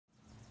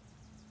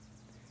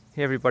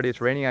Hey everybody,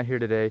 it's raining out here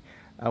today.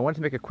 I wanted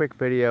to make a quick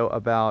video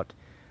about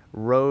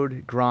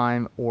road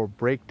grime or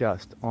brake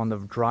dust on the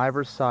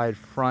driver's side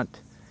front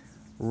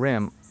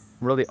rim,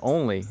 really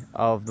only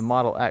of the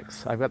Model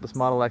X. I've got this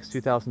Model X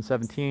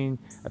 2017,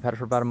 I've had it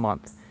for about a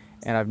month,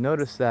 and I've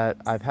noticed that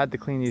I've had to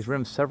clean these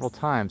rims several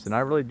times, and I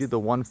really do the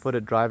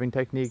one-footed driving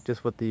technique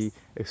just with the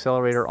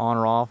accelerator on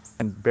or off,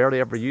 and barely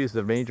ever use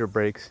the major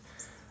brakes,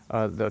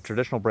 the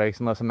traditional brakes,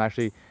 unless I'm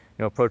actually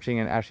approaching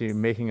and actually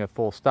making a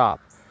full stop.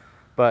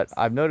 But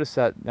I've noticed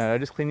that, I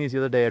just cleaned these the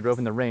other day, I drove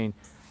in the rain,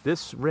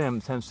 this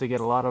rim tends to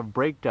get a lot of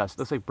brake dust. It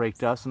looks like brake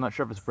dust. I'm not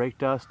sure if it's brake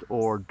dust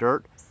or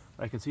dirt.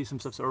 I can see some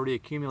stuff's already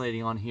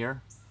accumulating on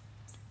here.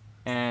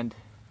 And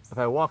if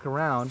I walk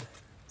around,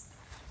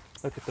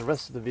 look at the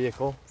rest of the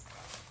vehicle,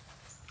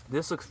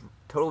 this looks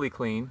totally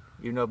clean,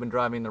 even though I've been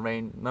driving in the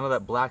rain. None of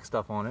that black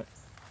stuff on it.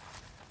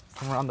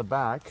 Come around the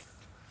back.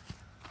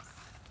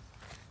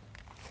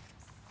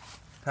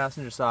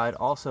 Passenger side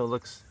also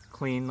looks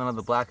clean, none of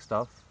the black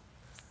stuff.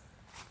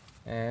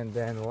 And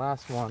then the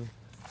last one,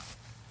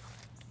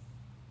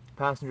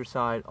 passenger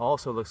side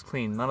also looks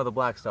clean, none of the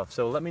black stuff.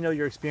 So let me know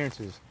your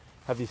experiences.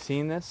 Have you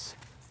seen this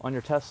on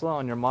your Tesla,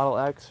 on your Model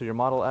X or your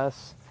Model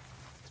S?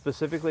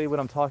 Specifically what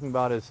I'm talking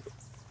about is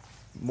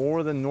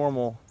more than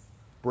normal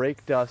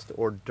brake dust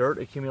or dirt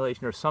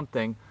accumulation or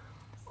something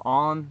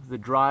on the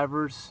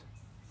driver's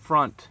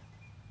front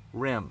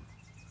rim.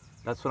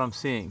 That's what I'm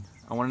seeing.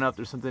 I want to know if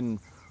there's something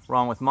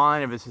wrong with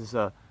mine, if this is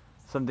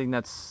something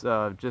that's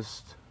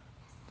just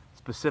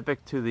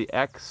specific to the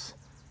X,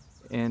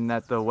 in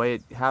that the way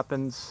it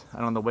happens, I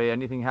don't know the way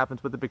anything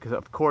happens with it, because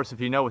of course if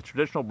you know with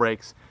traditional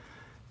brakes,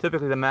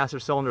 typically the master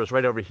cylinder is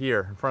right over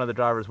here in front of the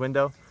driver's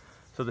window.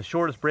 So the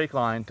shortest brake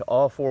line to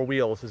all four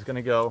wheels is going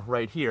to go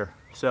right here.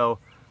 So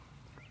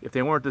if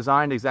they weren't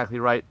designed exactly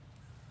right,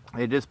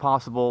 it is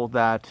possible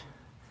that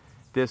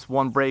this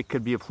one brake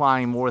could be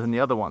applying more than the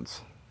other ones.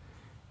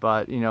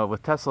 But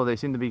with Tesla they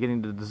seem to be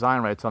getting the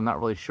design right, so I'm not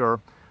really sure.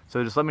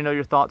 So just let me know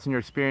your thoughts and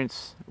your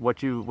experience,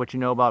 what you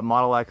know about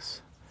Model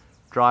X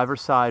driver's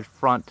side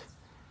front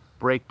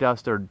brake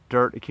dust or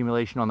dirt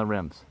accumulation on the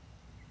rims.